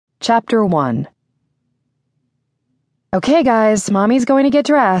Chapter 1. Okay, guys, Mommy's going to get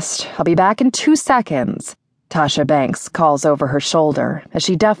dressed. I'll be back in 2 seconds, Tasha Banks calls over her shoulder as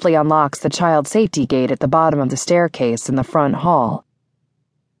she deftly unlocks the child safety gate at the bottom of the staircase in the front hall.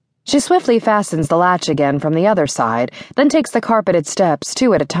 She swiftly fastens the latch again from the other side, then takes the carpeted steps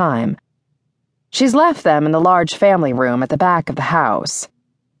 2 at a time. She's left them in the large family room at the back of the house.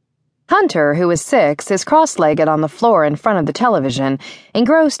 Hunter, who is 6, is cross-legged on the floor in front of the television,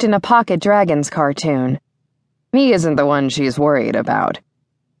 engrossed in a Pocket Dragons cartoon. He isn't the one she's worried about.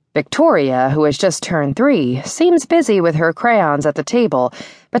 Victoria, who has just turned 3, seems busy with her crayons at the table,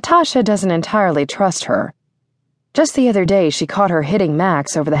 but Tasha doesn't entirely trust her. Just the other day, she caught her hitting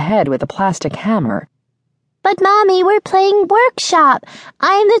Max over the head with a plastic hammer. But, Mommy, we're playing workshop.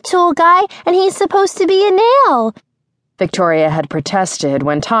 I'm the tool guy, and he's supposed to be a nail, Victoria had protested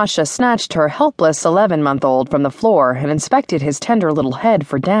when Tasha snatched her helpless 11-month-old from the floor and inspected his tender little head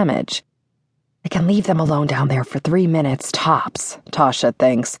for damage. I can leave them alone down there for 3 minutes tops, Tasha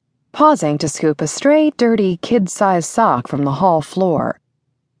thinks, pausing to scoop a stray, dirty, kid-sized sock from the hall floor.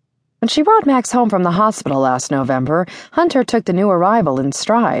 When she brought Max home from the hospital last November, Hunter took the new arrival in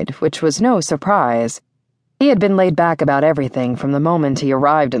stride, which was no surprise. He had been laid back about everything from the moment he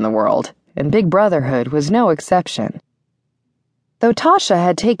arrived in the world, and Big Brotherhood was no exception. Though Tasha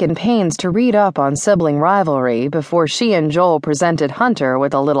had taken pains to read up on sibling rivalry before she and Joel presented Hunter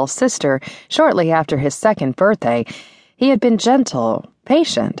with a little sister shortly after his 2nd birthday, he had been gentle,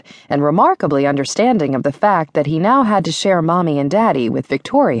 patient, and remarkably understanding of the fact that he now had to share Mommy and Daddy with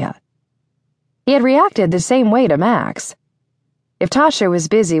Victoria. He had reacted the same way to Max. If Tasha was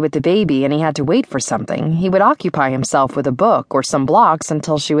busy with the baby and he had to wait for something, he would occupy himself with a book or some blocks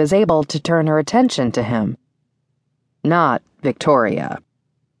until she was able to turn her attention to him. Not Victoria.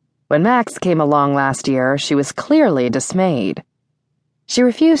 When Max came along last year, she was clearly dismayed. She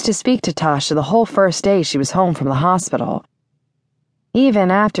refused to speak to Tasha the whole first day she was home from the hospital.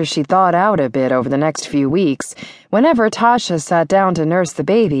 Even after she thawed out a bit over the next few weeks, whenever Tasha sat down to nurse the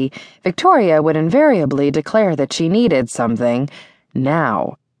baby, Victoria would invariably declare that she needed something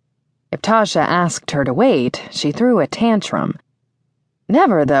now. If Tasha asked her to wait, she threw a tantrum.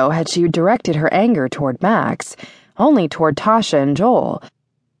 Never, though, had she directed her anger toward Max, only toward Tasha and Joel.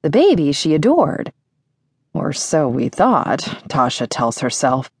 The baby she adored. Or so we thought, Tasha tells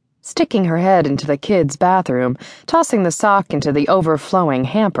herself, sticking her head into the kids' bathroom, tossing the sock into the overflowing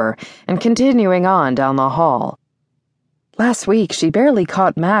hamper, and continuing on down the hall. Last week, she barely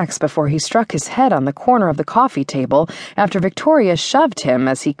caught Max before he struck his head on the corner of the coffee table after Victoria shoved him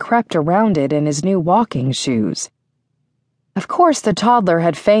as he crept around it in his new walking shoes. Of course, the toddler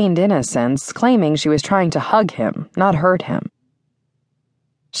had feigned innocence, claiming she was trying to hug him, not hurt him.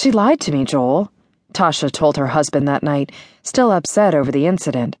 She lied to me, Joel, Tasha told her husband that night, still upset over the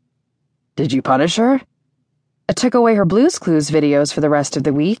incident. Did you punish her? I took away her Blue's Clues videos for the rest of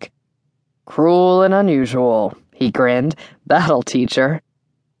the week. Cruel and unusual, he grinned. That'll teach her.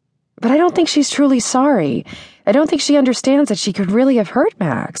 But I don't think she's truly sorry. I don't think she understands that she could really have hurt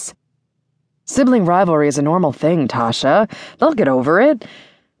Max. Sibling rivalry is a normal thing, Tasha. They'll get over it.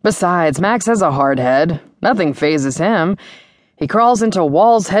 Besides, Max has a hard head. Nothing phases him. He crawls into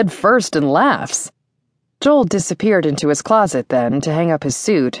walls head first and laughs. Joel disappeared into his closet then to hang up his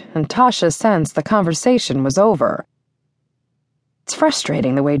suit, and Tasha sensed the conversation was over. It's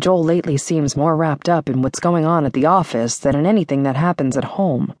frustrating the way Joel lately seems more wrapped up in what's going on at the office than in anything that happens at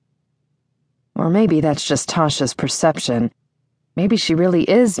home. Or maybe that's just Tasha's perception. Maybe she really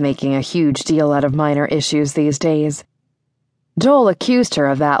is making a huge deal out of minor issues these days. Joel accused her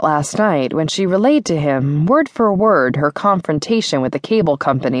of that last night when she relayed to him, word for word, her confrontation with the cable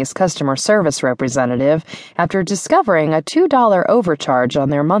company's customer service representative after discovering a $2 overcharge on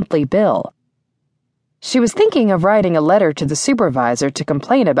their monthly bill. She was thinking of writing a letter to the supervisor to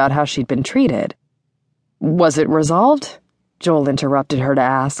complain about how she'd been treated. Was it resolved? Joel interrupted her to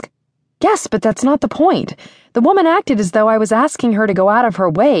ask. Yes, but that's not the point. The woman acted as though I was asking her to go out of her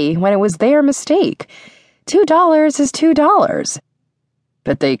way when it was their mistake. $2 is $2.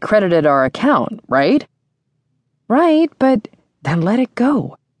 But they credited our account, right? Right, but then let it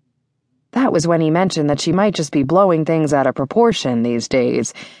go. That was when he mentioned that she might just be blowing things out of proportion these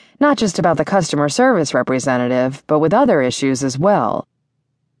days, not just about the customer service representative, but with other issues as well.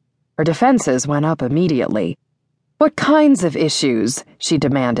 Her defenses went up immediately. What kinds of issues? She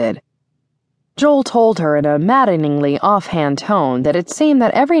demanded. Joel told her in a maddeningly offhand tone that it seemed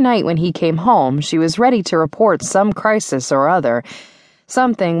that every night when he came home, she was ready to report some crisis or other,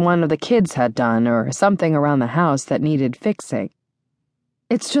 something one of the kids had done or something around the house that needed fixing.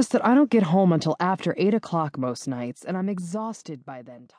 It's just that I don't get home until after 8 o'clock most nights, and I'm exhausted by then.